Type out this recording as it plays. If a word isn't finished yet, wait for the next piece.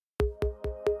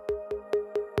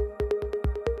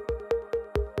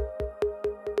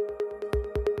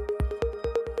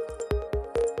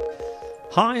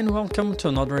Hi and welcome to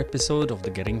another episode of the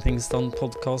Getting Things Done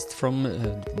podcast from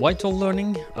Whitehall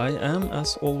Learning. I am,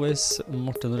 as always,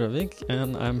 Morten Røvik,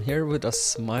 and I'm here with a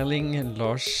smiling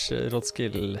Lars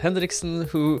Rothskild Henriksen,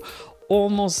 who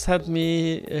almost heard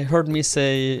me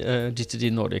say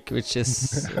GTD Nordic, which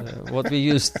is what we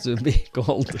used to be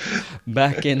called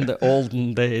back in the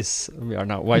olden days. We are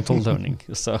now Whitehall Learning.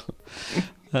 So,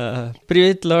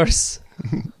 привет, Lars.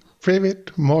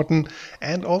 Привет, Morten,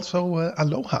 and also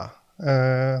aloha.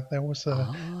 There was a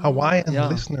Hawaiian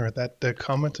listener that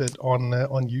commented on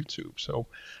YouTube. So,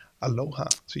 aloha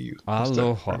to you.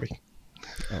 Aloha.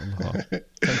 Aloha.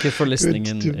 Thank you for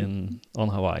listening on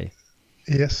Hawaii.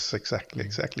 Yes, exactly.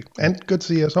 And good to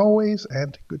see you as always,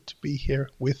 and good to be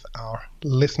here with our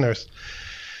listeners.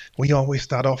 We always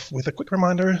start off with a quick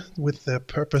reminder with the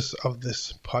purpose of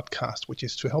this podcast, which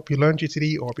is to help you learn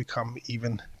GTD or become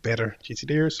even better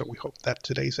GTDers. So we hope that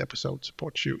today's episode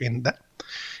supports you in that.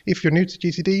 If you're new to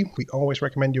GTD, we always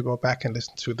recommend you go back and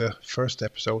listen to the first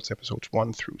episodes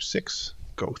 1 through 6.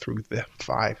 Go through the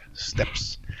 5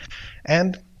 steps.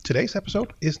 And today's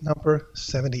episode is number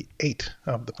 78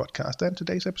 of the podcast. And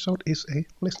today's episode is a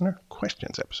listener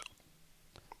questions episode.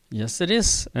 Yes, it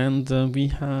is. And we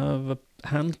have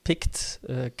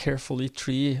handpicked carefully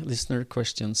 3 listener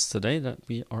questions today that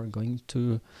we are going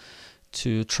to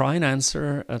try and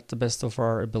answer at the best of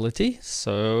our ability.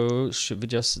 So should we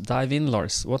just dive in,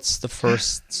 Lars? What's the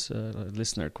first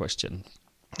listener question?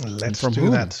 Let's do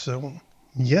that. So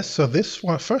yes, so this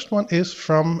first one is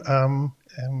from,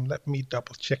 let me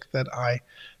double check that I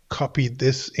copied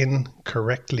this in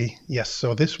correctly. Yes,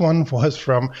 so this one was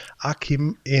from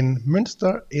Achim in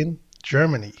Münster in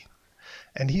Germany.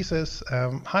 And he says,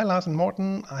 hi, Lars and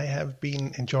Morten. I have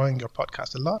been enjoying your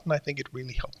podcast a lot, and I think it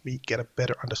really helped me get a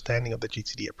better understanding of the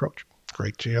GTD approach.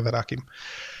 Great to hear that, Achim.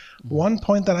 One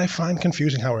point that I find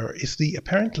confusing, however, is the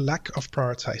apparent lack of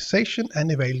prioritization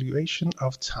and evaluation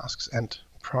of tasks and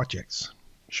projects.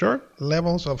 Sure,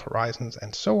 levels of horizons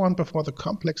and so on before the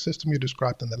complex system you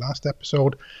described in the last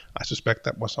episode. I suspect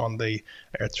that was on the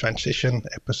transition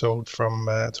episode from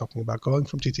talking about going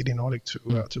from GTD Nordic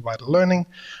to Vital Learning.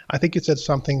 I think it said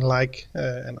something like,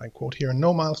 and I quote here,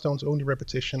 no milestones, only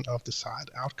repetition of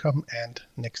desired outcome and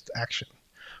next action.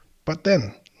 But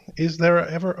then, is there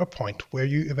ever a point where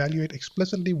you evaluate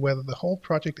explicitly whether the whole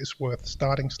project is worth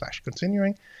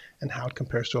starting/continuing and how it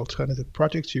compares to alternative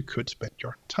projects you could spend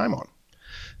your time on?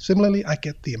 Similarly, I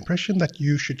get the impression that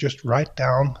you should just write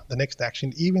down the next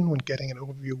action even when getting an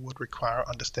overview would require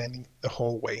understanding the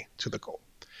whole way to the goal.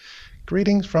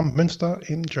 Greetings from Münster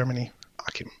in Germany,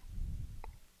 Achim.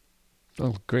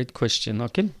 Oh, great question,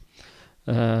 Achim.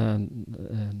 The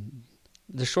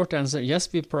short answer,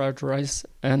 yes, we prioritize,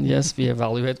 and yes, we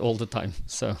evaluate all the time.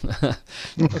 So,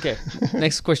 okay,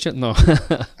 next question, no.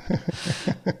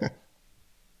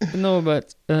 No,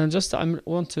 but just I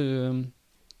want to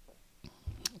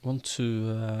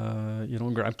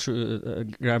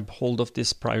grab hold of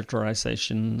this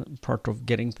prioritization part of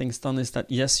getting things done is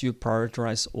that yes, you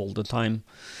prioritize all the time.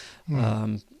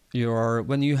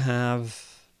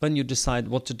 When you decide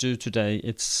what to do today,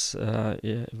 it's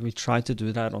we try to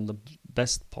do that on the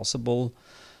best possible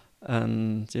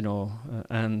and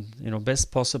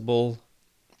best possible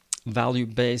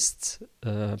value-based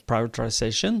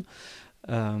prioritization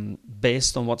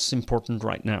based on what's important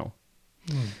right now.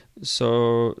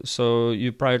 So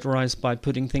you prioritize by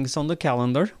putting things on the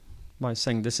calendar, by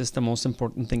saying this is the most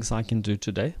important things I can do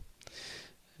today.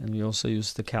 And we also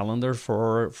use the calendar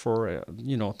for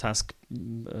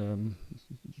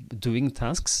doing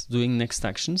tasks, doing next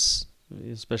actions,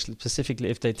 specifically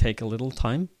if they take a little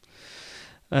time.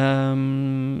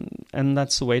 And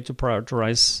that's a way to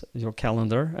prioritize your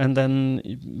calendar. And then,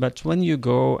 but when you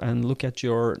go and look at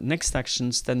your next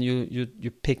actions, then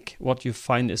you pick what you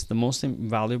find is the most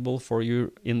valuable for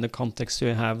you in the context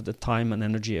you have the time and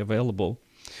energy available.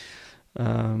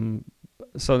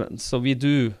 So we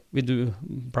do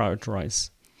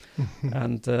prioritize.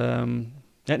 And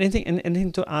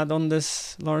anything to add on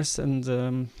this, Lars, and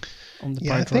on the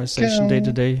prioritization day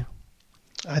to day?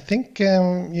 I think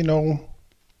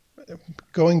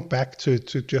going back to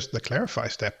just the clarify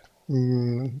step,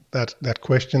 that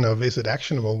question of is it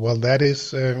actionable? Well, that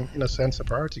is in a sense a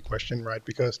priority question, right?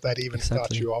 Because that even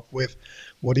starts you off with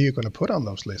what are you going to put on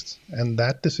those lists? And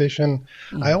that decision,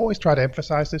 I always try to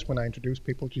emphasize this when I introduce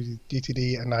people to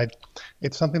GTD, and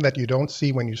it's something that you don't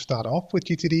see when you start off with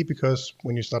GTD, because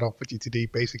when you start off with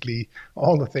GTD, basically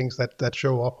all the things that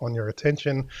show up on your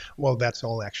attention, well, that's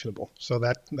all actionable. So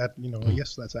that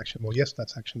yes, that's actionable. Yes,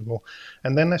 that's actionable.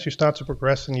 And then as you start to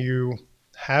progress and you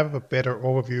have a better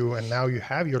overview, and now you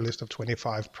have your list of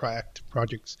 25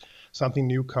 projects, something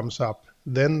new comes up,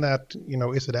 then that,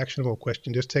 is it actionable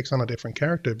question just takes on a different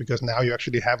character, because now you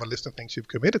actually have a list of things you've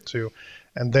committed to,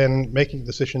 and then making the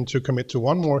decision to commit to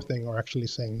one more thing or actually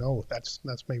saying no, that's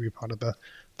maybe part of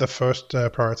the first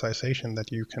prioritization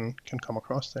that you can come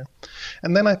across there.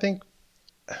 And then I think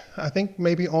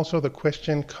maybe also the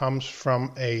question comes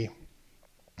from a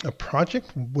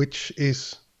project which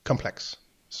is complex.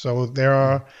 So there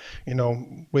are,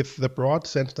 with the broad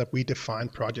sense that we define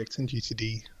projects in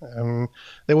GTD,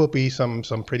 there will be some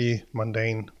pretty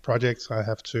mundane projects. I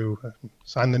have to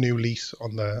sign the new lease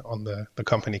on the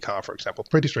company car, for example.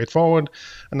 Pretty straightforward,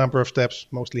 a number of steps,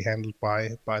 mostly handled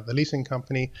by the leasing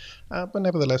company, but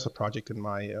nevertheless a project in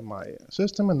my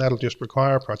system, and that'll just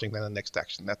require a project and the next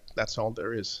action. That's all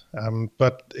there is.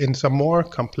 But in some more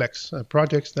complex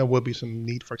projects, there will be some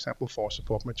need, for example, for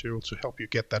support material to help you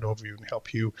get that overview and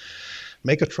help you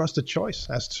make a trusted choice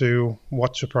as to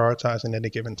what to prioritize in any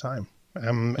given time.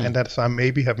 And as I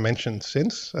maybe have mentioned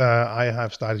since, I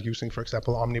have started using, for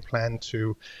example, OmniPlan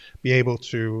to be able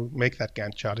to make that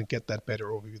Gantt chart and get that better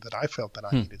overview that I felt that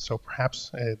I needed. So perhaps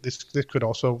this could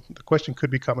also, the question could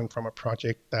be coming from a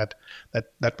project that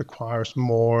requires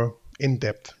more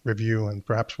in-depth review, and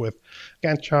perhaps with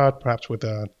Gantt chart, perhaps with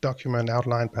a document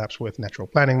outline, perhaps with natural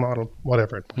planning model,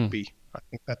 whatever it might be. I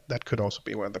think that could also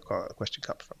be where the question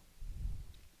comes from.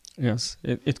 Yes,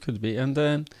 it could be. And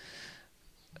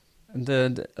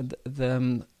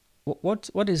then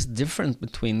what is different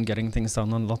between getting things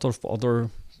done and a lot of other,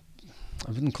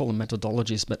 I wouldn't call them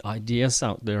methodologies, but ideas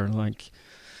out there, like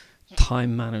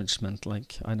time management?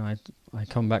 Like I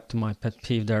come back to my pet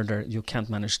peeve there you can't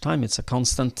manage time. It's a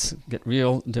constant, get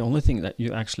real. The only thing that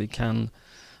you actually can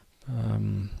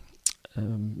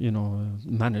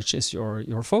manage is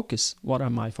your focus. What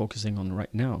am I focusing on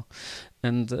right now?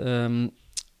 And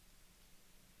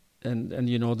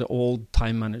the old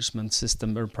time management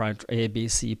system where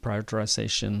ABC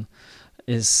prioritization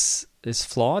is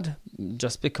flawed,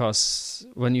 just because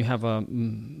when you have a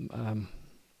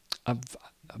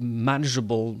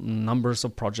manageable numbers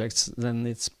of projects, then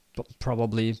it's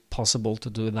probably possible to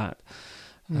do that.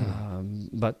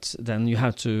 But then you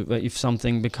have to, if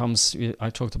something becomes, I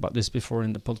talked about this before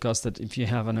in the podcast, that if you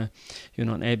have an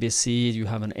ABC, you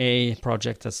have an A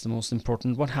project that's the most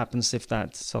important. What happens if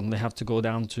that suddenly have to go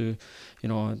down to,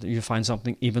 you find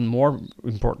something even more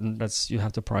important that's you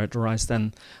have to prioritize?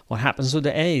 Then what happens to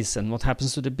the A's, and what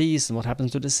happens to the B's, and what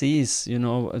happens to the C's?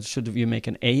 Should you make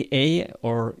an AA,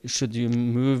 or should you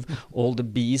move all the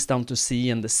B's down to C,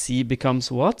 and the C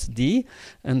becomes what? D?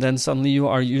 And then suddenly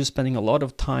you spending a lot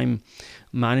of time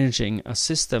managing a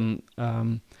system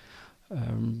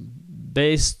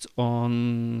based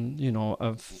on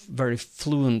a very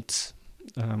fluent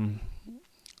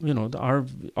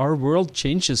our world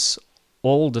changes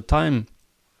all the time,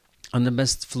 and the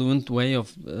best fluent way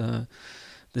of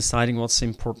deciding what's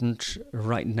important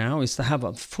right now is to have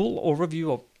a full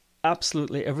overview of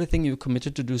absolutely everything you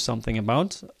committed to do something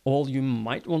about, all you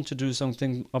might want to do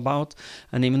something about,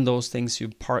 and even those things you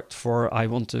parked for, I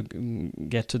want to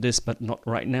get to this but not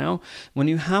right now. When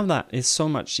you have that, it's so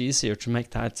much easier to make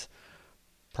that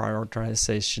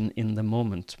prioritization in the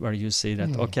moment, where you see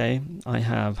that okay, I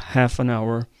have half an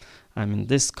hour, I'm in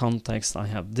this context, I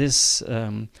have this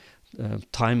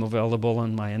time available,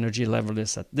 and my energy level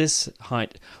is at this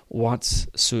height. What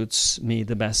suits me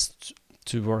the best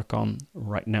to work on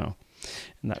right now?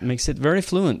 And that makes it very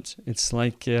fluent. It's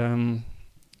like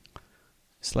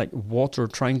water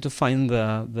trying to find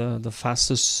the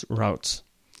fastest route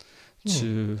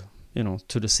to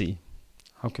the sea.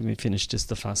 How can we finish this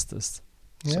the fastest?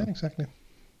 Yeah, exactly.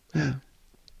 Yeah.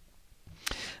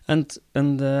 And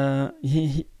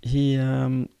he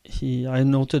I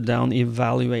noted down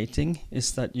evaluating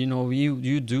is that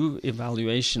you do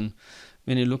evaluation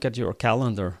when you look at your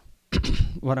calendar.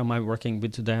 What am I working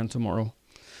with today and tomorrow?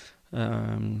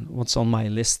 What's on my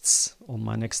lists, on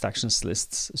my next actions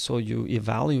lists? So you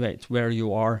evaluate where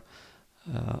you are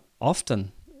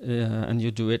often, and you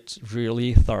do it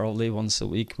really thoroughly once a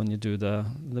week when you do the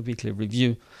weekly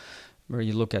review, where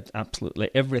you look at absolutely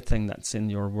everything that's in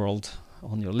your world,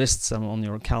 on your lists and on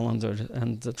your calendar,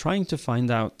 and trying to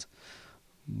find out,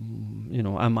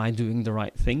 am I doing the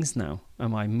right things now?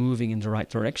 Am I moving in the right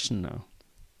direction now?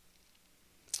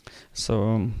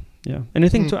 So,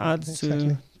 anything to add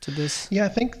to this? Yeah, I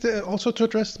think also to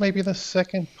address maybe the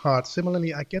second part,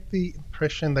 similarly, I get the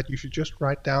impression that you should just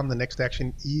write down the next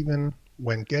action, even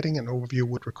when getting an overview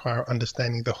would require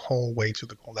understanding the whole way to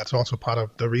the goal. That's also part of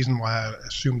the reason why I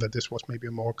assumed that this was maybe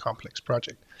a more complex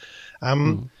project.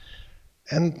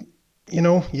 And,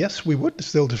 yes, we would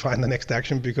still define the next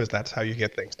action because that's how you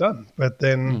get things done. But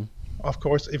then, of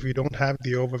course, if you don't have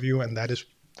the overview, and that is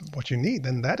what you need,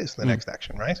 then that is the next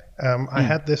action, right? I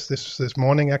had this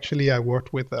morning, actually. I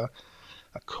worked with a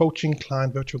coaching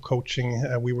client, virtual coaching.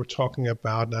 We were talking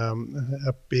about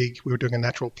we were doing a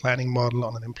natural planning model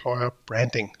on an employer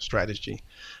branding strategy.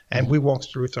 And we walked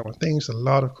through some of the things. A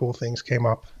lot of cool things came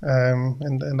up.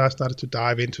 And I started to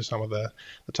dive into some of the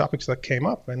topics that came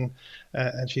up. And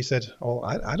she said, oh,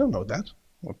 I don't know that.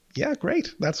 Well, yeah,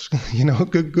 great. That's,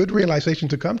 good realization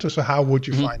to come to. So how would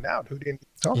you find out? Who do you need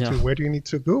to talk to? Where do you need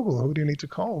to Google? Who do you need to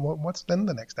call? What's then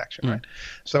the next action, right?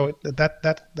 So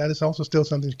that is also still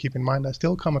something to keep in mind. I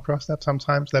still come across that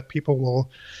sometimes, that people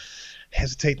will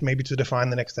hesitate maybe to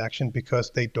define the next action because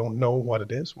they don't know what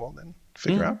it is. Well, then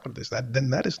figure out what it is.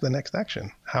 Then that is the next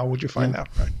action. How would you find out,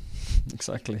 right?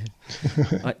 Exactly.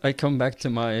 I come back to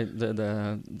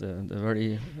the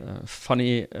very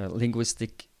funny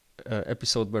linguistic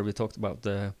episode where we talked about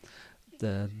the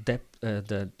depth,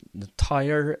 the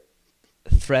tire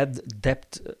thread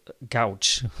depth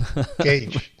gauge.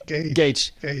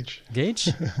 Gauge.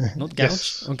 Not gouge.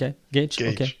 Yes. Okay, gauge.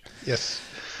 Okay. Yes.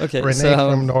 Okay. Renee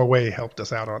from Norway helped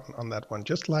us out on that one,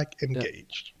 just like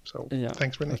engaged. So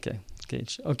thanks, Renee. Okay,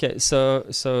 gauge. Okay, so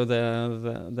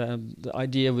the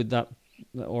idea with that,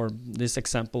 or this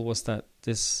example, was that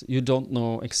you don't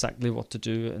know exactly what to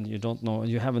do, and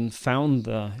you haven't found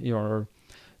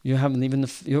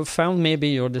you've found maybe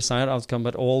your desired outcome,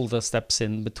 but all the steps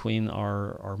in between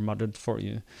are muddled for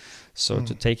you. So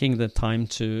to taking the time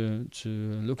to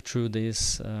look through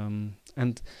this, and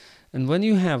when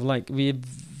you have, like we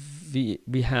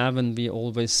have and we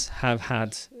always have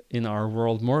had in our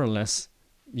world, more or less,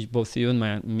 both you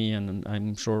and me, and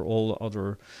I'm sure all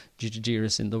other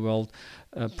GTGers in the world,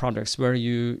 products where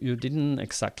you didn't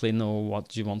exactly know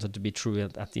what you wanted to be true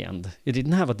at the end. You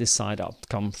didn't have a desired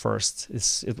outcome first.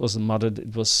 It was muddled.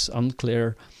 It was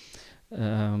unclear.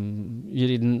 You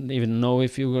didn't even know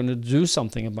if you were going to do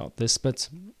something about this. But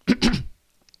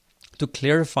to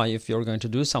clarify if you're going to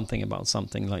do something about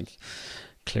something, like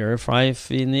clarify if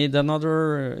we need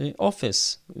another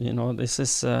office. This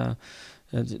is...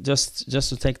 just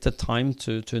to take the time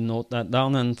to note that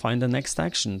down and find the next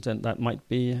action, that might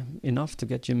be enough to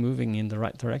get you moving in the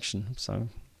right direction. So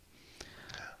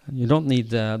you don't need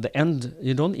the end.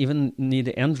 You don't even need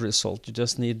the end result. You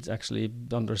just need actually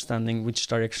understanding which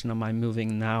direction am I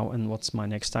moving now, and what's my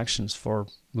next actions for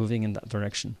moving in that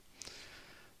direction.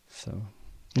 So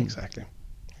exactly.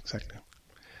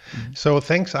 So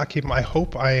thanks, Achim. I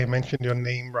hope I mentioned your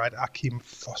name right. Achim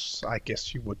Foss, I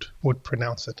guess you would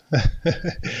pronounce it.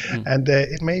 And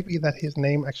it may be that his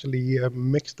name actually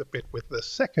mixed a bit with the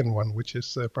second one, which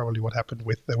is probably what happened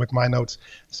with my notes.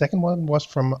 The second one was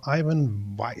from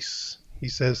Ivan Weiss. He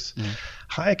says,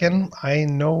 hi again, I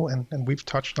know, and we've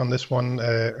touched on this one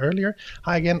earlier.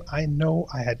 Hi again, I know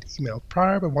I had emailed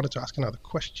prior, but wanted to ask another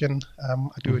question.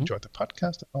 I do enjoy the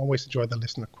podcast. I always enjoy the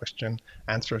listener question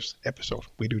answers episode.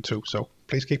 We do too, so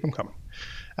please keep them coming.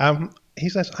 He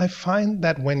says, I find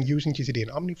that when using GTD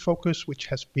and OmniFocus, which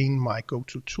has been my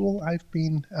go-to tool, I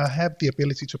have the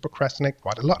ability to procrastinate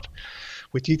quite a lot.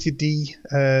 With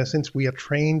GTD, since we are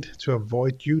trained to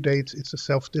avoid due dates, it's a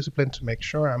self-discipline to make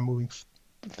sure I'm moving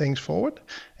things forward,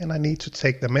 and I need to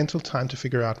take the mental time to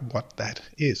figure out what that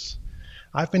is.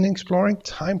 I've been exploring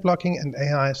time blocking and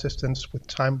AI assistance with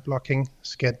time blocking.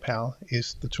 SchedPal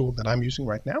is the tool that I'm using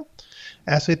right now,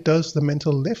 as it does the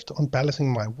mental lift on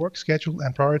balancing my work schedule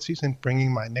and priorities and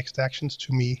bringing my next actions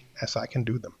to me as I can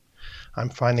do them. I'm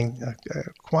finding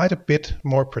quite a bit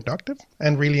more productive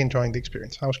and really enjoying the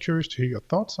experience. I was curious to hear your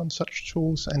thoughts on such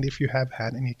tools, and if you have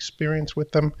had any experience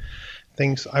with them.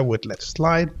 Things I would let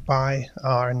slide by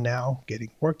are now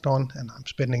getting worked on, and I'm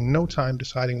spending no time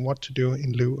deciding what to do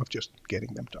in lieu of just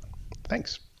getting them done.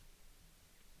 Thanks.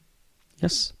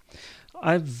 Yes.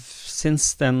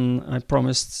 Since then, I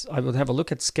promised I would have a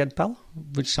look at SchedPal,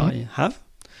 which I have.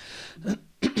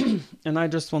 And I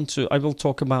will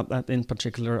talk about that in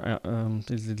particular a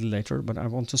little later, but I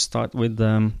want to start with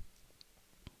the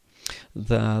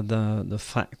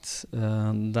fact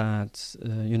that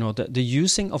the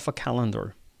using of a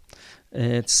calendar,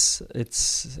 it's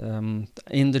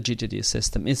in the GTD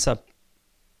system. It's a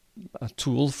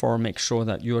tool for make sure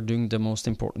that you are doing the most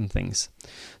important things.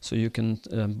 So you can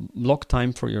block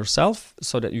time for yourself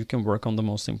so that you can work on the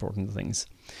most important things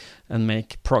and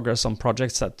make progress on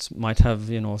projects that might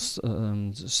have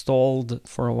stalled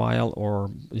for a while or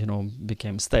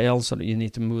became stale, so that you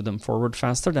need to move them forward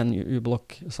faster. Then you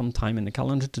block some time in the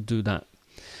calendar to do that.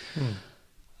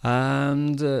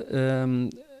 And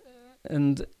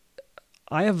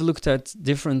I have looked at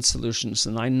different solutions,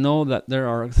 and I know that there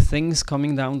are things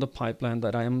coming down the pipeline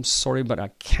that I am sorry, but I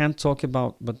can't talk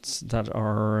about, but that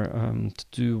are to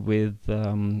do with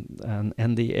an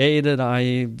NDA that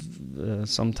I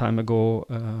some time ago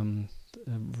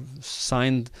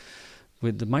signed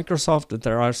with Microsoft, that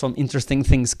there are some interesting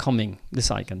things coming,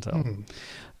 this I can tell.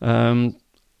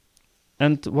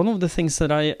 And one of the things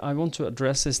that I want to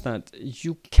address is that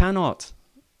you cannot,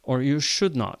 or you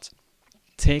should not,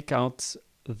 take out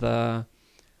the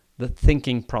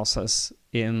thinking process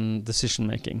in decision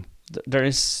making. There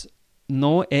is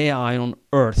no AI on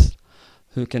earth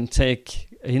who can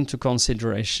take into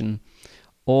consideration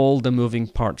all the moving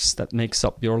parts that makes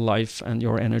up your life and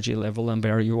your energy level and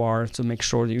where you are to make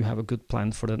sure that you have a good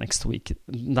plan for the next week.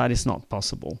 That is not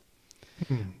possible.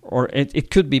 Or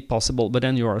it could be possible, but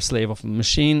then you are a slave of a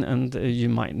machine, and you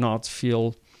might not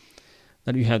feel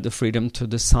that you have the freedom to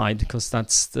decide, because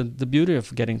that's the beauty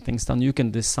of getting things done. You can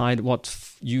decide what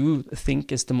you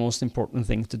think is the most important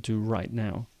thing to do right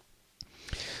now.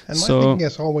 And my thinking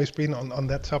has always been on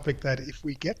that topic, that if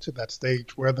we get to that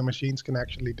stage where the machines can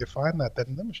actually define that,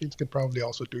 then the machines can probably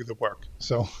also do the work.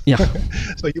 So,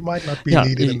 so you might not be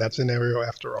needed in that scenario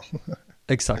after all.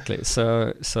 Exactly.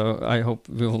 So I hope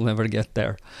we will never get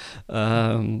there.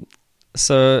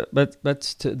 So, but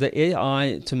the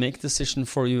AI to make decision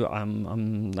for you,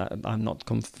 I'm not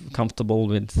comfortable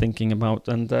with thinking about,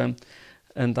 and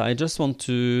I just want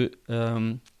to,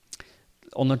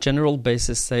 on a general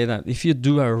basis, say that if you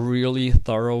do a really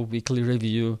thorough weekly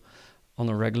review on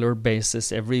a regular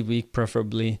basis, every week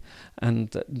preferably,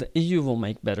 and you will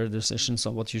make better decisions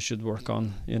on what you should work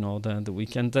on, the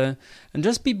weekend, and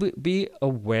just be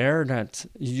aware that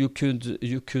you could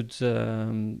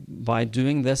by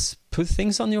doing this, put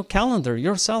things on your calendar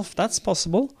yourself. That's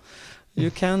possible.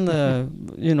 You can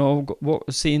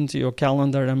see into your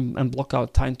calendar and block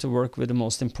out time to work with the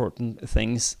most important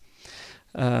things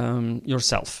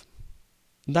yourself.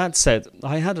 That said,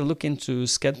 I had a look into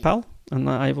SchedPal, and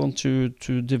I want to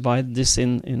divide this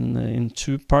in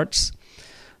two parts.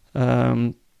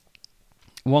 One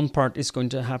part is going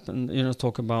to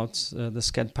talk about the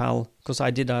SchedPal, because I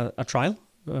did a trial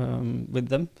with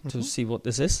them to see what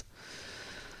this is,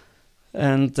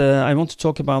 and I want to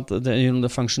talk about the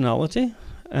functionality,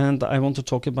 and I want to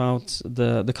talk about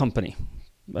the company,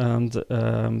 and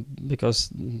because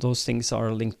those things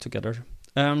are linked together.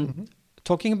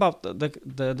 Talking about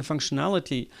the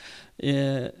functionality,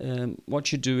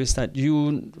 what you do is that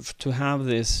to have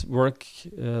this work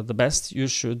the best, you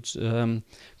should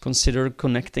consider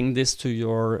connecting this to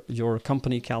your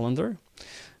company calendar,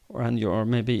 and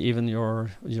maybe even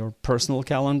your personal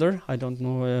calendar. I don't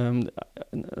know, and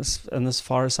as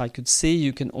far as I could see,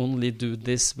 you can only do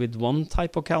this with one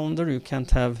type of calendar. You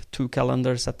can't have two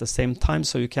calendars at the same time.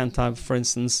 So you can't have, for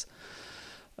instance,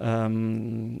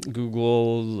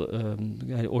 Google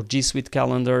or G Suite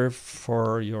calendar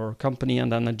for your company,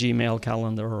 and then a Gmail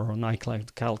calendar or an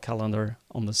iCloud calendar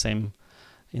on the same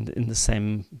at the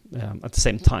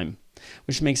same time,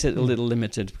 which makes it a little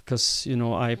limited, because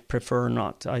I prefer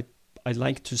not. I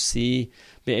like to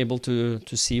be able to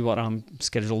see what I'm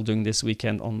scheduled doing this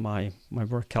weekend on my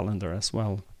work calendar as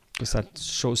well, because that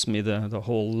shows me the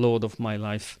whole load of my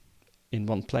life in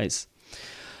one place.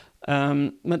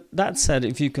 But that said,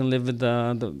 if you can live with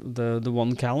the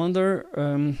one calendar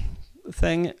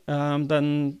thing,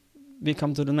 then we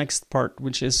come to the next part,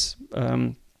 which is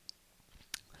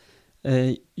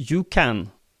you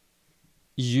can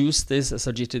use this as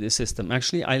a GTD system.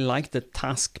 Actually, I like the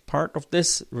task part of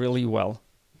this really well.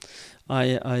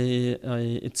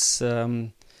 It's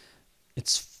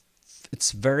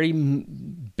very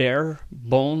bare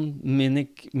bone,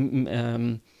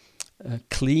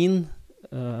 clean.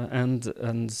 And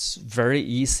very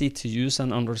easy to use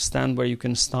and understand, where you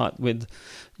can start with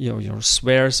your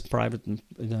spheres, private,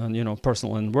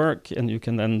 personal and work, and you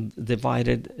can then divide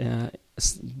it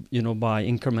by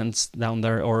increments down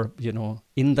there, or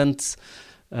indents,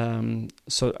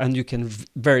 so, and you can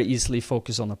very easily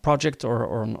focus on a project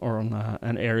or on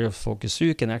an area of focus, so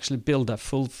you can actually build a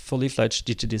fully fledged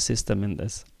GTD system in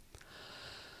this.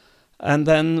 And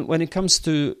then when it comes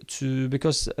to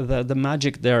because the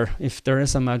magic there, if there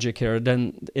is a magic here,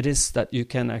 then it is that you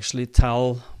can actually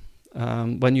tell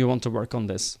when you want to work on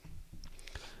this.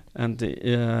 And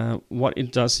what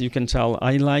it does, you can tell,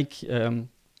 I like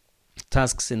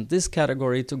tasks in this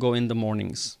category to go in the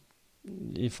mornings.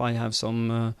 If I have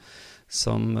some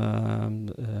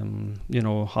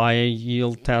high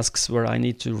yield tasks where I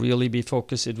need to really be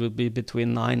focused, it will be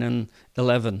between 9 and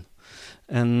 11.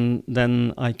 And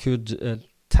then I could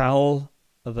tell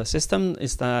the system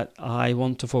is that I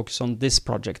want to focus on this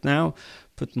project now.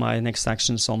 put my next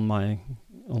actions on my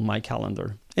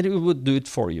calendar, and it would do it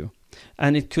for you.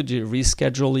 And it could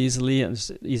reschedule easily, and it's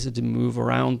easy to move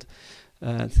around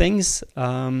things.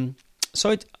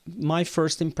 So my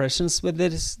first impressions with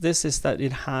this is that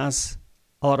it has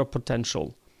a lot of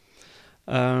potential.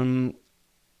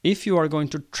 If you are going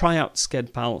to try out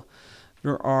SkedPal,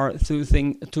 there are two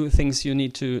things you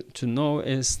need to know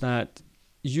is that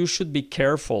you should be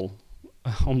careful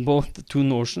on both the two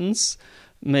notions.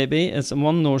 Maybe as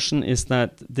one notion is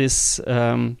that this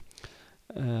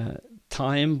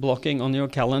time blocking on your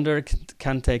calendar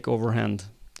can take overhand.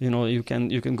 You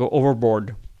can go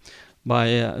overboard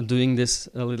by doing this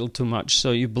a little too much. So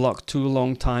you block too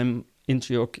long time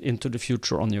into the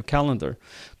future on your calendar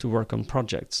to work on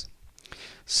projects.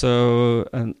 So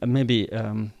maybe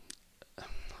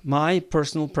my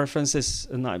personal preference is,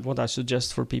 and what I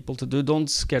suggest for people to do, don't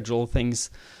schedule things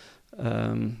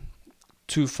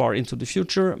too far into the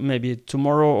future. Maybe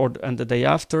tomorrow and the day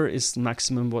after is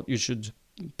maximum what you should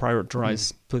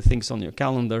prioritize. Put things on your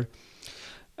calendar,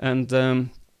 and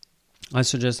I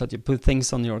suggest that you put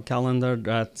things on your calendar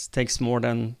that takes more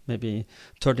than maybe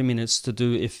 30 minutes to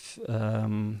do if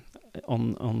on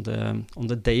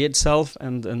the day itself,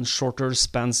 and shorter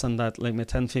spans than that, like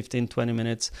 10, 15, 20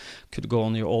 minutes could go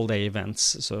on your all-day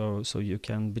events. So you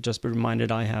can just be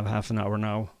reminded, I have half an hour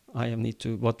now.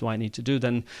 What do I need to do?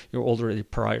 Then you're already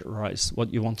prioritize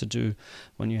what you want to do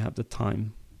when you have the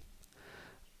time.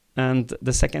 And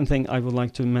the second thing I would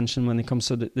like to mention when it comes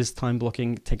to this time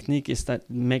blocking technique is that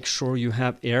make sure you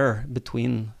have air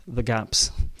between the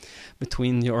gaps,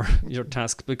 between your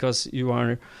tasks, because you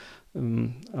are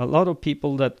a lot of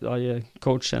people that I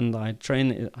coach and I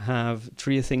train have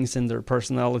three things in their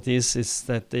personalities. Is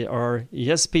that they are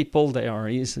yes people, they are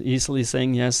easily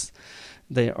saying yes.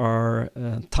 They are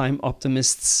time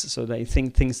optimists, so they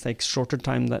think things take shorter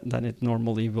time than it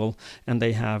normally will, and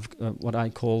they have what I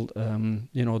call,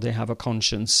 they have a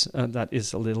conscience that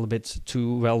is a little bit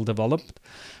too well developed.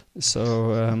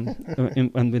 So,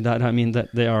 and with that I mean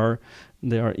that they are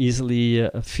easily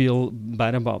feel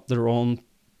bad about their own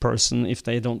person if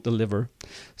they don't deliver.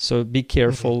 So be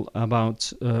careful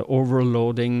about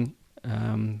overloading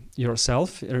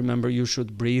yourself. Remember, you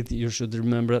should breathe. You should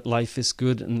remember that life is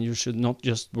good, and you should not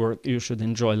just work. You should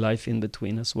enjoy life in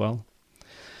between as well.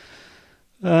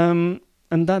 And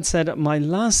that said, my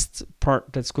last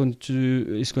part is going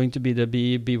to be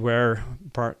the beware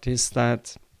part. Is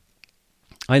that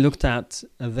I looked at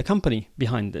the company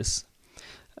behind this,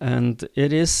 and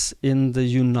it is in the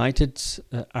United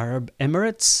Arab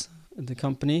Emirates, the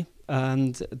company,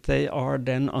 and they are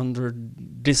then under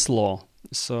this law.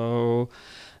 So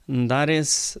that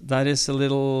is a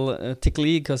little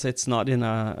tickly because it's not in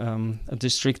a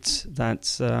district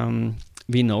that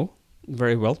we know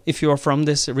very well. If you are from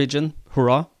this region,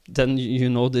 hurrah! Then you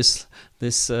know this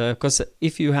because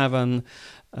if you have a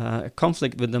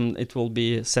conflict with them, it will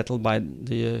be settled by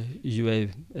the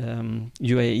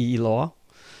UAE law.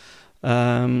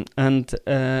 And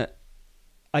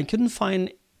I couldn't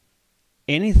find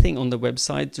anything on the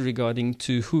website regarding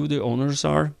to who the owners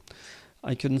are.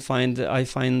 I find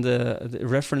the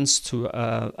reference to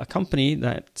a company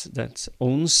that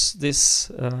owns this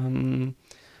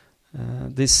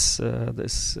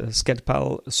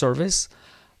SkedPal service,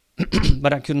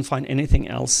 but I couldn't find anything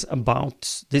else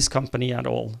about this company at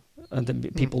all, the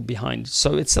people behind.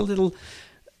 So it's a little.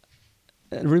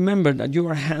 Remember that you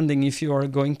are handing, if you are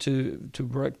going to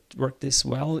work this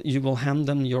well, you will hand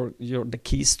them the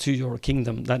keys to your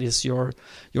kingdom. That is your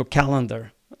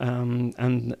calendar.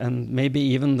 And maybe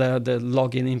even the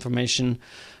login information,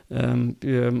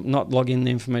 not login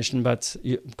information, but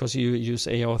because you use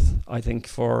AOth, I think,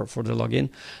 for the login,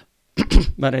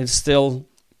 but it's still,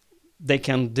 they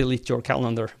can delete your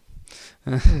calendar.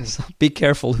 So be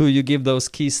careful who you give those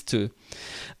keys to,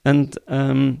 and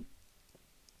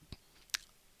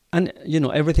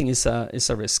everything is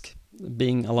a risk.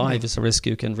 Being alive is a risk.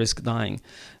 You can risk dying,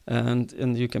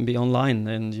 and you can be online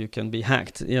and you can be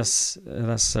hacked. Yes,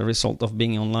 that's a result of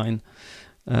being online.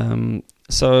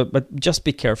 But just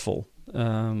be careful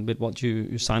with what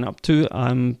you sign up to.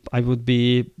 I would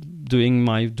be doing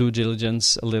my due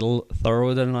diligence a little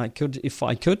thorougher than I could if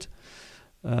I could,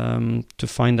 to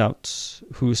find out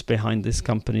who's behind this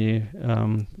company.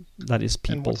 That is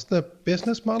people. And what's the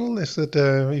business model? Is it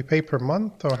you pay per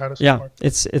month, or how does it work?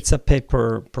 It's a pay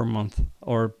per month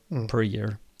or per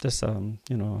year. There's two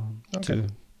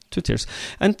tiers.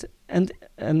 And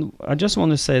I just want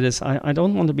to say this. I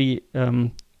don't want to be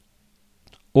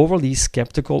overly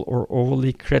skeptical or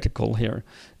overly critical here.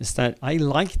 Is that I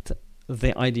liked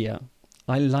the idea.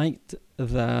 I liked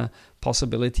the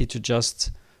possibility to just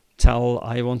tell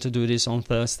I want to do this on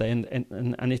Thursday,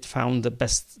 and it found the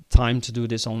best time to do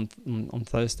this on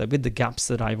Thursday with the gaps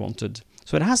that I wanted.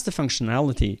 So it has the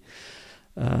functionality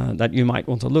that you might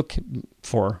want to look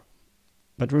for.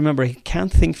 But remember, it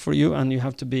can't think for you, and you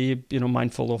have to be,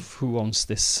 mindful of who owns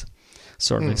this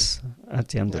service at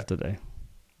the end of the day.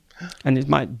 And it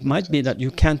might be that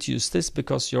you can't use this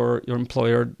because your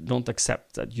employer don't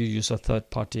accept that you use a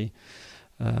third-party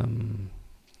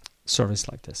service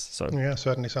like this. So yeah,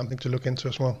 certainly something to look into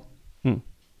as well.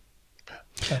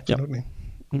 Absolutely.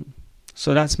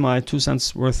 So that's my 2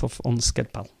 cents worth on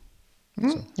Schedpal.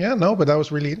 So. Yeah, no, but that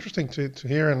was really interesting to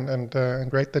hear, and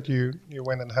great that you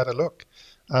went and had a look.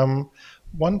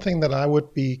 One thing that I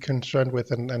would be concerned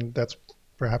with, and that's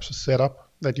perhaps a setup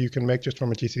that you can make just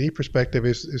from a GTD perspective,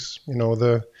 is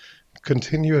the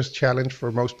continuous challenge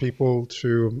for most people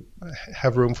to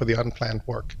have room for the unplanned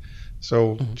work.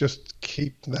 So just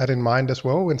keep that in mind as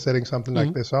well when setting something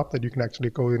like this up, that you can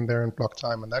actually go in there and block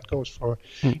time. And that goes for,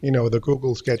 the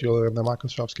Google scheduler and the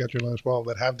Microsoft scheduler as well,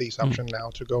 that have these options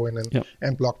now to go in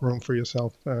and block room for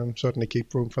yourself. Certainly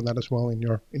keep room for that as well in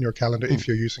your calendar if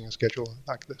you're using a scheduler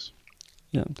like this.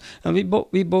 Yeah, and we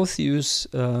both use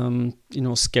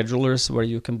schedulers where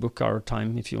you can book our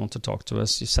time if you want to talk to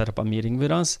us. You set up a meeting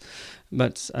with us,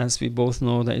 but as we both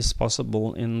know, that is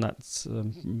possible in that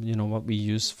what we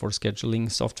use for scheduling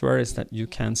software is that you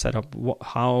can set up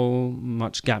how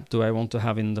much gap do I want to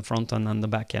have in the front end and the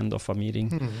back end of a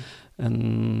meeting,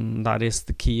 and that is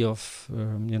the key of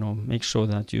make sure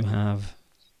that you have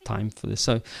time for this.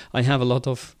 So I have a lot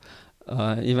of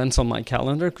events on my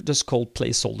calendar just called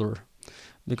placeholder,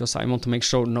 because I want to make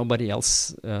sure nobody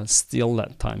else steal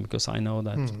that time, because I know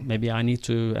that maybe I need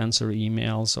to answer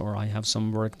emails, or I have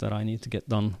some work that I need to get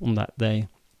done on that day,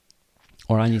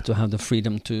 or I need to have the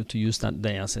freedom to use that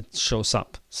day as it shows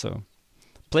up. So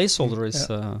placeholder is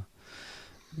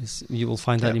you will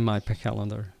find that in my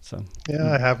calendar. So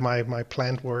I have my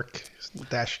planned work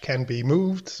dash can be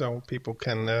moved, so people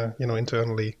can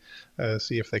internally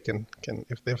see if they can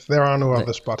if there are no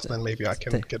other spots, then maybe I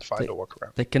can find a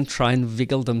workaround. They can try and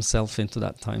wiggle themselves into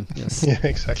that time. Yes. Yeah,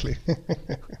 exactly.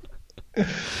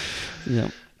 Yeah.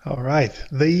 All right.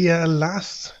 The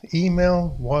last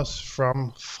email was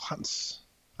from Frans.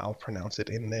 I'll pronounce it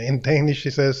in Danish. He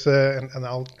says, and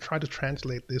I'll try to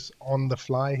translate this on the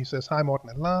fly. He says, "Hi, Morten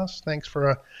and Lars. Thanks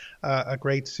for a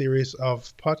great series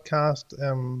of podcasts.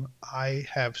 I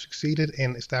have succeeded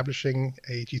in establishing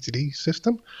a GTD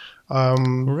system,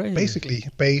 basically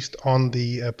based on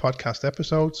the podcast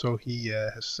episode. So he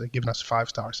has given us 5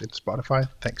 stars in Spotify.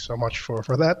 Thanks so much for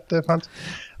that, Frans.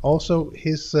 Also,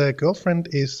 his girlfriend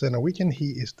is Norwegian.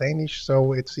 He is Danish,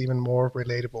 so it's even more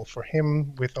relatable for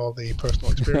him with all the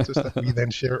personal experiences that we then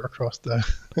share across the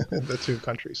 2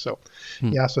 countries. So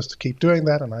he asked us to keep doing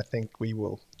that, and I think we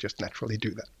will just naturally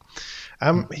do that.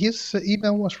 His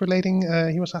email was relating,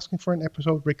 he was asking for an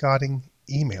episode regarding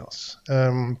emails.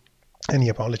 And he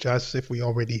apologizes if we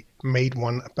already made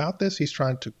one about this. He's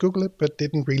trying to Google it, but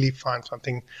didn't really find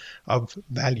something of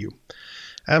value.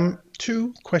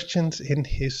 2 questions in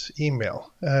his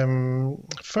email.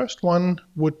 First one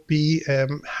would be,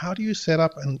 how do you set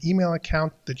up an email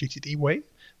account the GTD way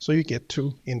so you get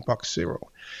to inbox 0?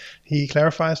 He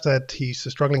clarifies that he's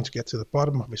struggling to get to the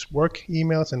bottom of his work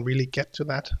emails and really get to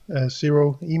that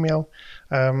 0 email.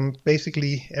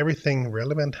 Basically, everything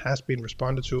relevant has been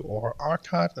responded to or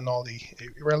archived, and all the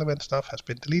irrelevant stuff has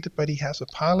been deleted, but he has a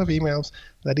pile of emails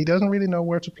that he doesn't really know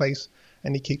where to place,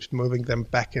 and he keeps moving them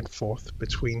back and forth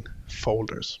between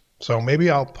folders. So maybe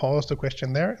I'll pause the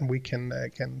question there, and we can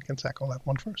tackle that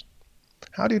one first.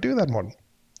 How do you do that, Morten?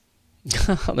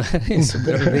 That is a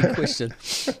very big question.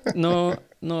 No.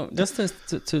 Just to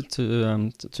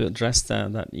address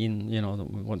that in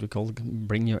what we call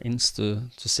bring your ins to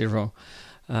 0,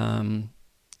 and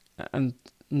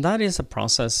that is a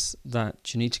process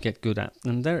that you need to get good at.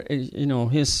 And there,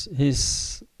 he's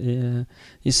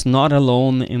not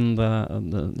alone in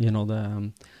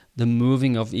the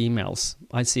moving of emails.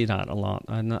 I see that a lot,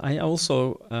 and I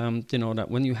also that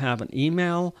when you have an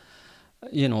email,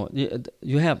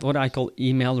 you have what I call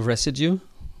email residue.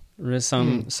 There is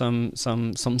some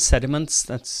sediments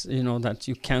that's that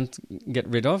you can't get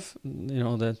rid of.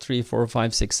 The 3, 4,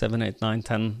 5, 6, 7, 8, 9,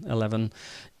 10, 11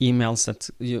 emails that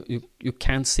you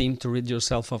can't seem to rid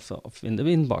yourself of in the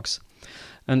inbox.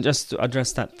 And just to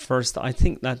address that first, I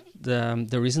think that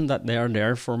the reason that they are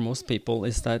there for most people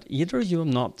is that either you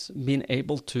have not been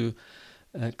able to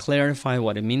clarify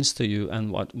what it means to you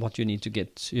and what you need to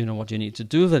get, what you need to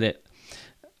do with it,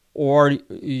 or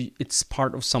it's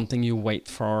part of something you wait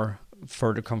for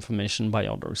further confirmation by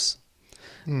others.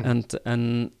 And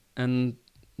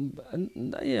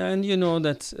Yeah, and you know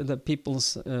that people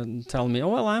tell me, oh,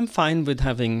 well, I'm fine with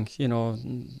having 10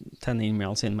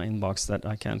 emails in my inbox that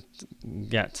I can't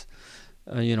get,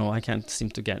 I can't seem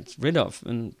to get rid of.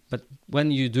 But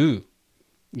when you do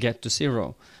get to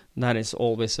 0, that is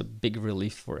always a big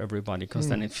relief for everybody, because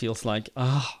then it feels like,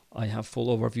 I have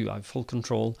full overview, I have full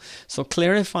control. So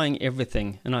clarifying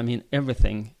everything, and I mean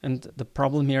everything. And the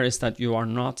problem here is that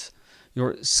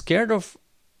you're scared of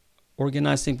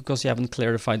organizing because you haven't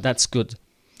clarified. That's good,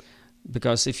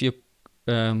 because if you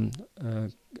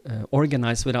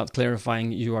organize without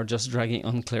clarifying, you are just dragging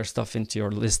unclear stuff into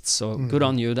your list. So good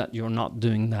on you that you're not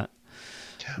doing that.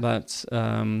 Yeah.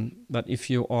 But if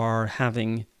you are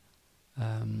having,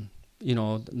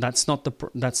 that's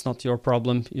not your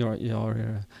problem.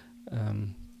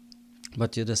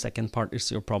 But the second part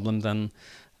is your problem. Then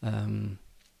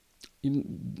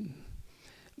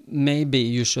maybe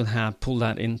you should pull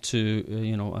that into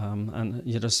and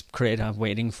you just create a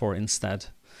waiting for instead,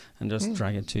 and just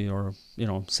drag it to your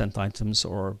sent items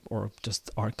or just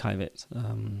archive it.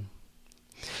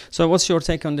 So what's your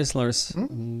take on this, Lars?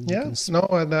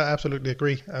 I absolutely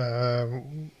agree.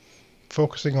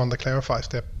 Focusing on the clarify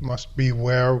step must be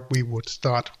where we would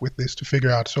start with this to figure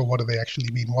out, so what do they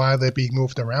actually mean? Why are they being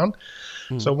moved around?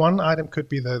 So one item could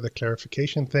be the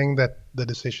clarification thing, that the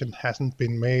decision hasn't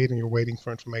been made and you're waiting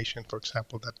for information, for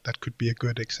example. That could be a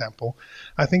good example.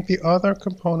 I think the other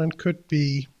component could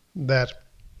be that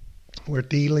we're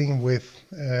dealing with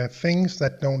things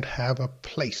that don't have a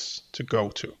place to go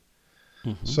to.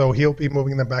 So he'll be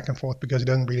moving them back and forth because he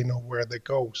doesn't really know where they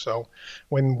go. So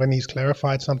when he's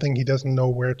clarified something, he doesn't know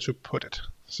where to put it.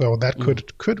 So that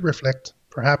could reflect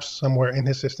perhaps somewhere in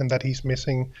his system that he's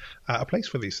missing a place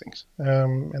for these things.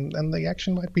 And the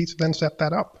action might be to then set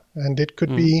that up. And it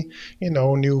could be,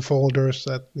 new folders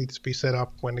that needs to be set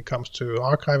up when it comes to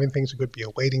archiving things. It could be a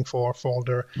waiting for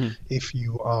folder. If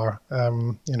you are,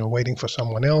 waiting for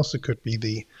someone else, it could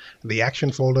be the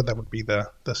action folder. That would be the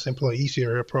simpler,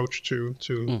 easier approach to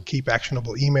keep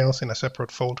actionable emails in a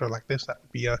separate folder like this. That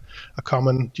would be a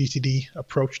common GTD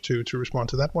approach to respond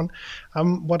to that one.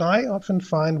 What I often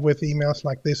find with emails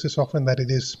like this is often that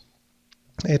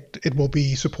it will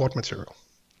be support material.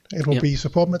 It will be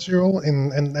support material,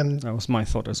 and that was my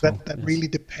thought as well. That really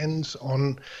depends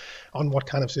on what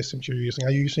kind of systems you're using. Are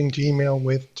you using Gmail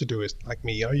with Todoist like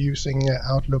me? Are you using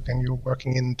Outlook and you're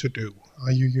working in To Do?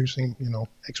 Are you using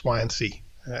X, Y, and Z,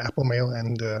 Apple Mail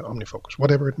and OmniFocus,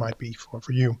 whatever it might be for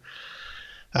you?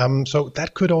 So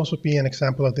that could also be an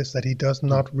example of this, that he does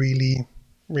not really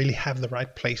have the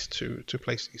right place to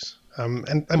place these.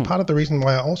 And part of the reason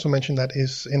why I also mentioned that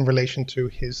is in relation to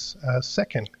his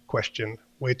second question,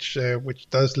 which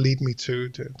does lead me to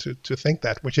think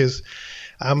that, which is,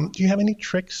 do you have any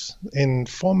tricks in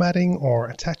formatting or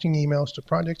attaching emails to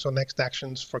projects or next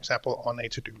actions, for example, on a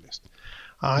to-do list?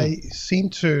 It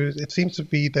seems to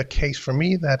be the case for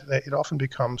me that it often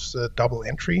becomes a double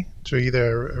entry to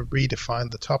either redefine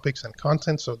the topics and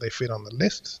content so they fit on the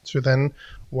list to then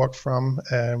work from,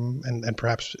 and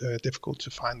perhaps difficult to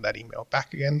find that email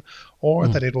back again, or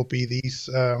that it will be these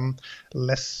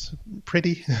less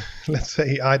pretty, let's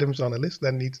say, items on a list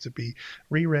that needs to be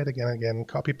reread again and again,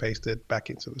 copy pasted back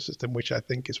into the system, which I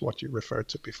think is what you referred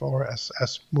to before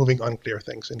as moving unclear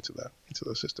things into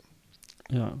the system.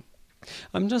 Yeah.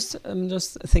 I'm just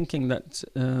thinking that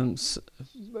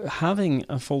having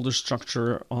a folder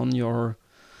structure on your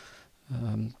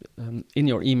in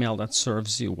your email that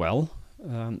serves you well,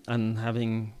 and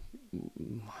having,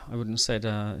 I wouldn't say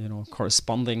the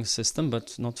corresponding system,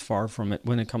 but not far from it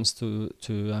when it comes to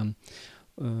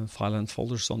file and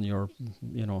folders on your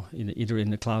either in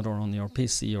the cloud or on your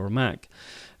PC or Mac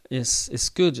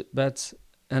is good.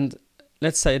 And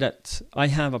let's say that I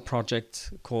have a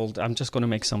project called, I'm just going to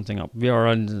make something up. We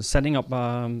are setting up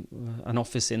an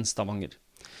office in Stavanger.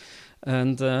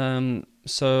 And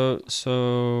so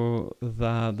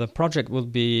the project will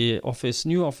be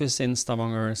new office in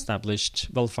Stavanger, established,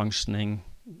 well-functioning,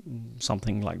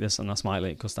 something like this, and a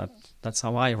smiley, because that's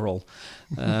how I roll.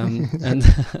 And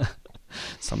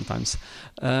sometimes,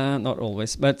 not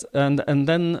always, but and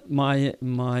then my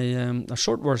a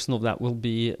short version of that will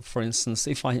be, for instance,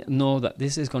 if I know that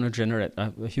this is going to generate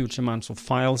a huge amount of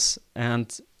files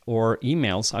or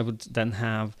emails, I would then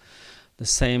have the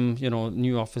same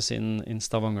new office in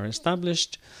Stavanger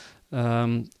established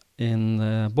in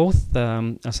both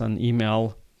as an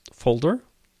email folder,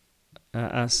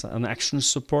 as an action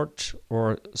support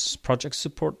or project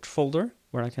support folder,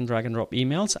 where I can drag and drop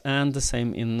emails, and the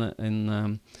same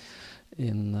in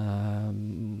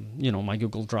my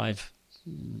Google Drive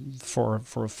for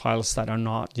files that are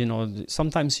not,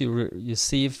 sometimes you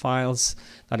see files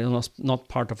that are not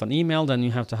part of an email, then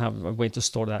you have to have a way to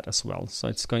store that as well. So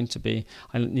it's going to be,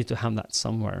 I need to have that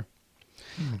somewhere.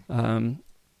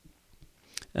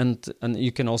 And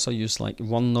you can also use like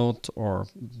OneNote or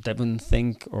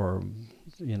DevonThink or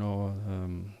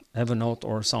Evernote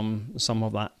or some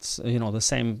of that, the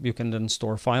same. You can then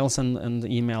store files and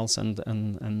emails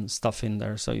and stuff in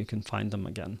there, so you can find them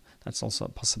again. That's also a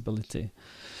possibility.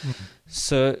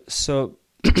 So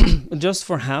just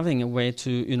for having a way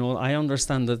to, I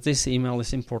understand that this email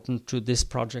is important to this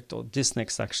project or this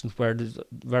next action. Where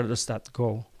does that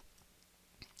go?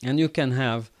 And you can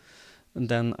have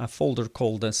then a folder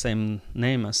called the same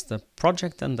name as the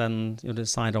project, and then you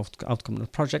decide outcome of the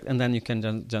project, and then you can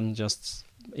then just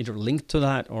either link to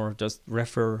that or just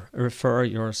refer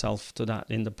yourself to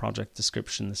that in the project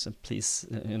description. So please,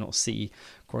 see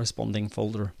corresponding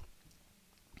folder.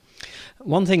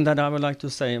 One thing that I would like to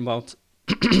say about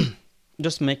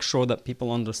just make sure that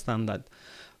people understand that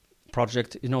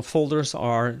project, folders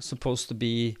are supposed to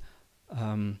be,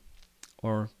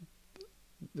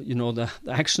 the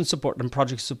action support and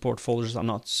project support folders are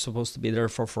not supposed to be there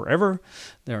for forever.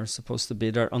 They're supposed to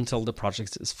be there until the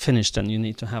project is finished, and you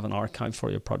need to have an archive for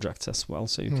your projects as well,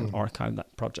 so you can archive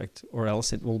that project, or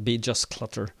else it will be just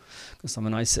clutter. Because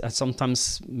I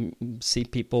sometimes see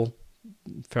people,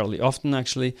 fairly often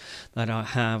actually, that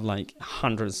have like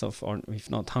hundreds of, or if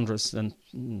not hundreds, then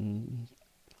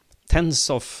tens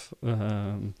of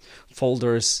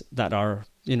folders that are,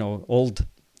 old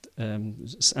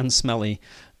and smelly,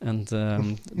 and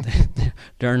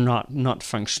they're not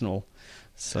functional.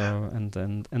 So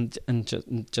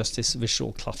and just this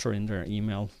visual clutter in their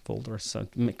email folder. So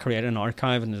create an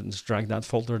archive and then just drag that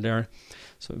folder there.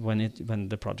 So when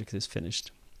the project is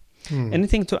finished.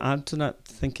 Anything to add to that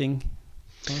thinking?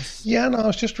 Yeah, no, I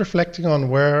was just reflecting on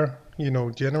where,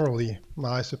 generally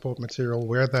my support material,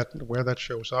 where that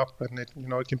shows up, and it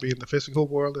can be in the physical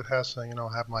world. It has, I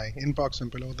have my inbox,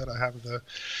 and below that I have the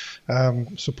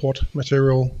support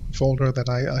material folder that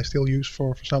I still use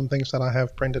for some things that I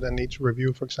have printed and need to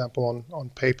review, for example, on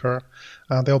paper.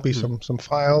 There'll be some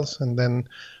files, and then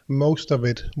most of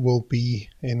it will be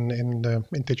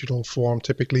in digital form,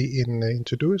 typically in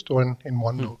Todoist or in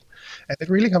OneNote. And it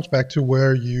really comes back to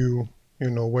where you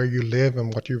live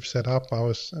and what you've set up. I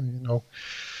was,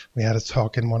 we had a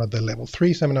talk in one of the level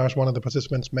 3 seminars. One of the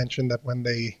participants mentioned that when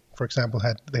they, for example,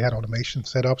 had automation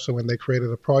set up. So when they created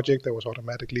a project, there was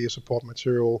automatically a support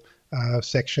material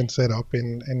section set up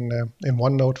in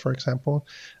OneNote, for example.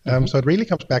 So it really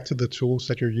comes back to the tools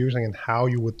that you're using and how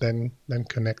you would then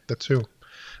connect the two.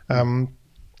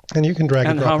 And you can drag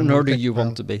and how nerdy you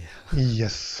want to be.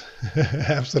 Yes,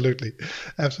 absolutely.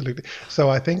 So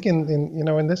I think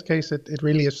in this case it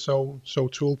really is so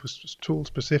tool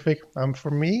specific. For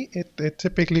me, it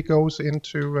typically goes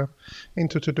into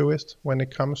Todoist when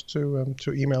it comes to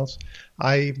emails.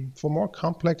 For more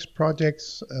complex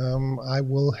projects, I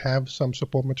will have some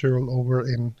support material over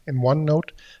in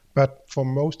OneNote. But for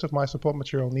most of my support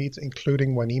material needs,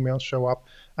 including when emails show up,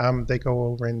 they go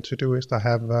over in Todoist. I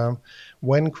have,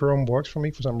 when Chrome works for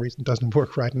me, for some reason it doesn't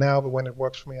work right now, but when it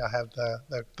works for me, I have the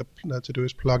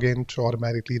Todoist plugin to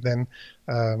automatically then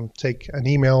take an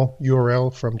email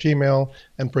URL from Gmail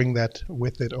and bring that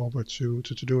with it over to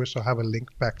Todoist. So I have a link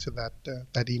back to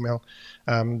that email.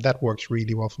 That works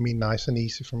really well for me, nice and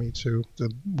easy for me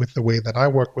with the way that I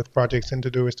work with projects in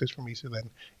Todoist, is for me to then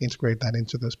integrate that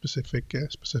into the specific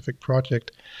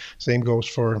project. Same goes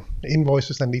for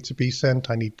invoices that need to be sent.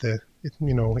 I need the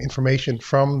information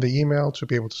from the email to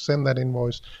be able to send that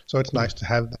invoice. So it's nice to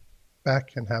have that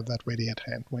back and have that ready at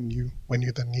hand when you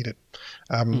then need it.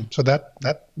 So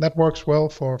that works well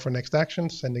for next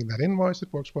actions, sending that invoice. It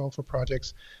works well for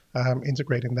projects,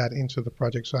 integrating that into the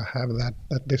project. So I have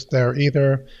that list there,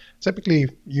 either typically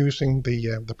using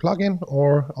the plugin,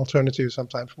 or alternatively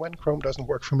sometimes when Chrome doesn't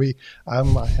work for me, I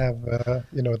have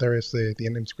there is the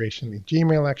integration in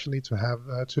Gmail actually to have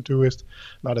Todoist.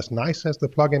 Not as nice as the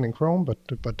plugin in Chrome,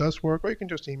 but does work. Or you can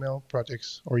just email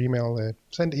projects or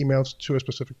send emails to a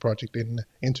specific project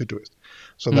in Todoist.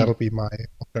 So that'll be my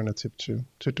alternative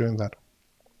to doing that.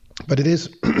 But it is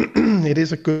it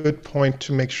is a good point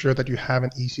to make sure that you have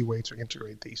an easy way to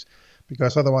integrate these,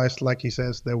 because otherwise, like he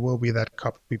says, there will be that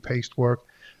copy paste work,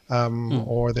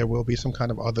 or there will be some kind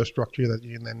of other structure that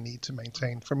you then need to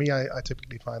maintain. For me, I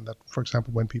typically find that, for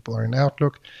example, when people are in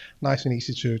Outlook, nice and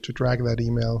easy to drag that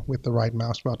email with the right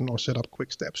mouse button, or set up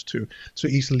quick steps to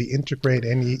easily integrate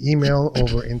any email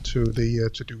over into the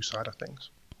to-do side of things.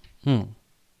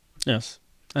 Yes,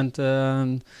 and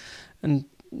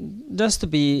just to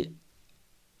be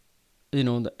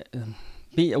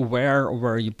be aware of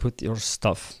where you put your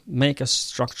stuff. Make a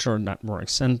structure that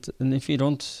works. And if you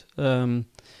don't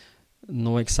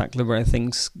know exactly where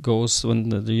things goes,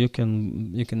 you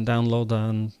can download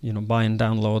and buy and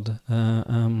download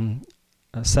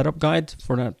a setup guide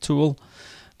for that tool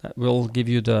that will give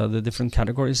you the different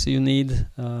categories you need.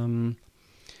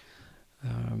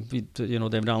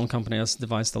 David Allen Company has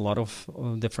devised a lot of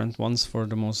different ones for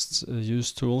the most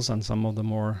used tools and some of the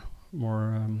more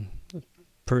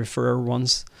peripheral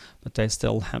ones, but they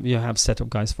still have setup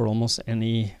guides for almost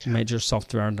any major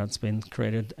software that's been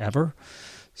created ever.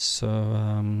 So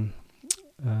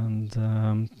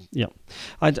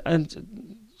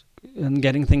and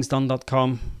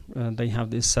gettingthingsdone.com, they have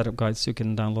these setup guides. You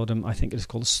can download them. I think it's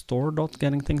called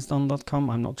store.gettingthingsdone.com.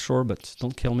 I'm not sure, but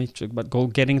don't kill me. But go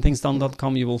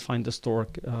gettingthingsdone.com. You will find the store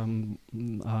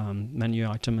menu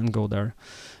item and go there,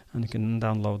 and you can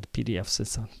download PDFs.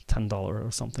 It's a $10 or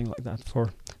something like that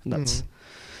that's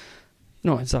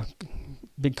it's a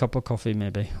big cup of coffee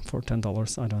maybe for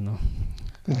 $10. I don't know.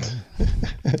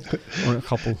 Or a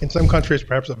couple. In some countries,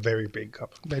 perhaps a very big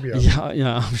cup. Maybe I'm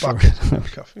bucket sure.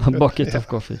 of coffee. A bucket of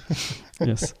coffee.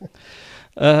 Yes.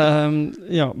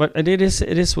 But it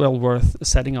is well worth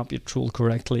setting up your tool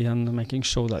correctly and making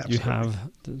sure that you have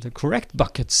the correct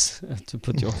buckets to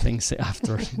put your things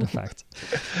after the fact.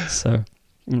 So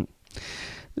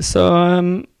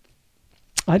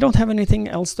I don't have anything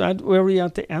else to add. Were we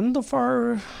at the end of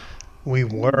our... We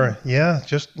were,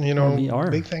 just, we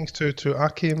are. Big thanks to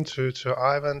Akim, to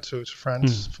Ivan, to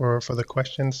Franz for the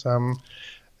questions.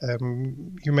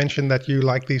 You mentioned that you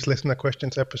like these listener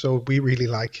questions episodes. We really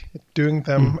like doing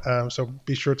them, so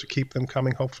be sure to keep them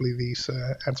coming. Hopefully these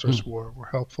answers were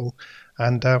helpful.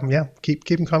 And keep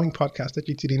them coming. Podcast at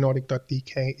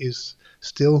gtdnordic.dk is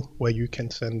still where you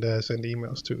can send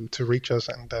emails to reach us,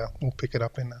 and we'll pick it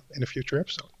up in a future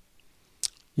episode.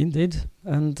 Indeed.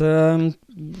 And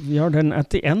we are then at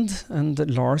the end, and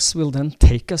Lars will then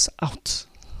take us out.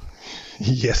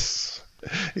 Yes.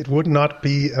 It would not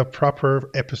be a proper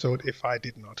episode if I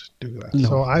did not do that. No,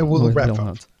 so I will wrap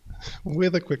up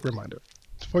with a quick reminder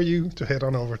for you to head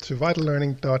on over to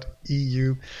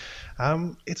vitallearning.eu.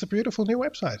 It's a beautiful new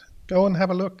website. Go and have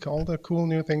a look. All the cool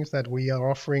new things that we are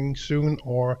offering soon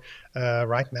or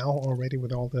right now already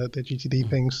with all the GTD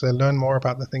things. Learn more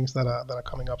about the things that are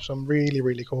coming up. Some really,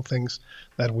 really cool things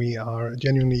that we are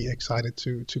genuinely excited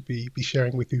to be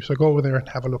sharing with you. So go over there and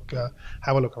have a look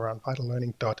around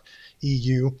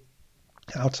vitallearning.eu.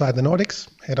 Outside the Nordics,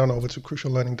 head on over to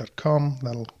cruciallearning.com.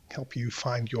 That'll help you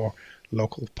find your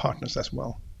local partners as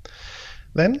well.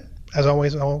 Then, as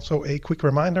always, also a quick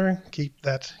reminder, keep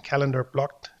that calendar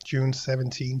blocked, June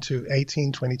 17 to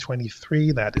 18,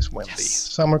 2023. That is when the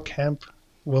summer camp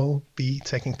will be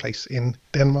taking place in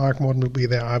Denmark. Morten will be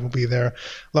there, I will be there.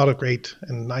 A lot of great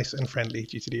and nice and friendly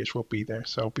GTDers will be there.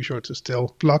 So be sure to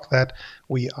still block that.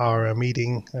 We are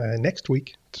meeting next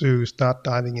week to start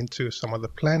diving into some of the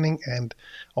planning and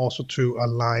also to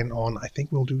align on, I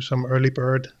think we'll do some early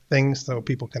bird things so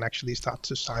people can actually start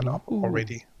to sign up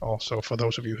already. Also for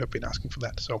those of you who have been asking for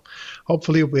that. So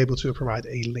hopefully we'll be able to provide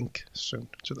a link soon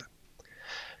to that.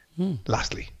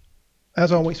 Lastly,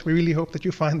 as always, we really hope that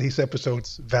you find these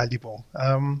episodes valuable.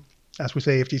 As we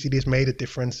say, if GTD has made a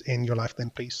difference in your life, then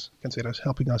please consider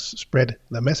helping us spread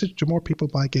the message to more people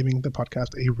by giving the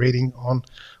podcast a rating on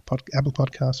Apple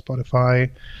Podcasts,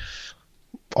 Spotify,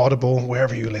 Audible,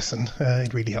 wherever you listen.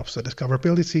 It really helps the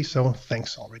discoverability. So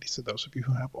thanks already to those of you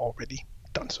who have already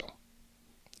done so.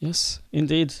 Yes,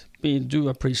 indeed. We do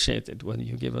appreciate it when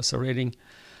you give us a rating.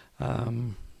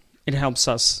 It helps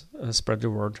us spread the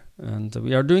word. And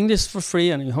we are doing this for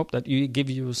free, and we hope that you give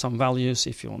you some values.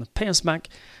 If you want to pay us back,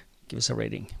 give us a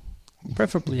rating.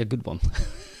 Preferably a good one.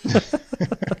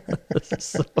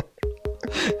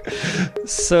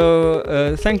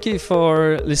 So thank you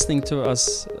for listening to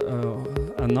us.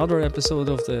 Another episode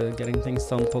of the Getting Things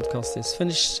Done podcast is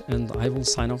finished, and I will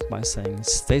sign off by saying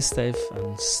stay safe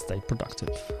and stay productive.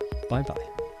 Bye-bye.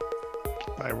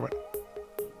 Bye, everyone.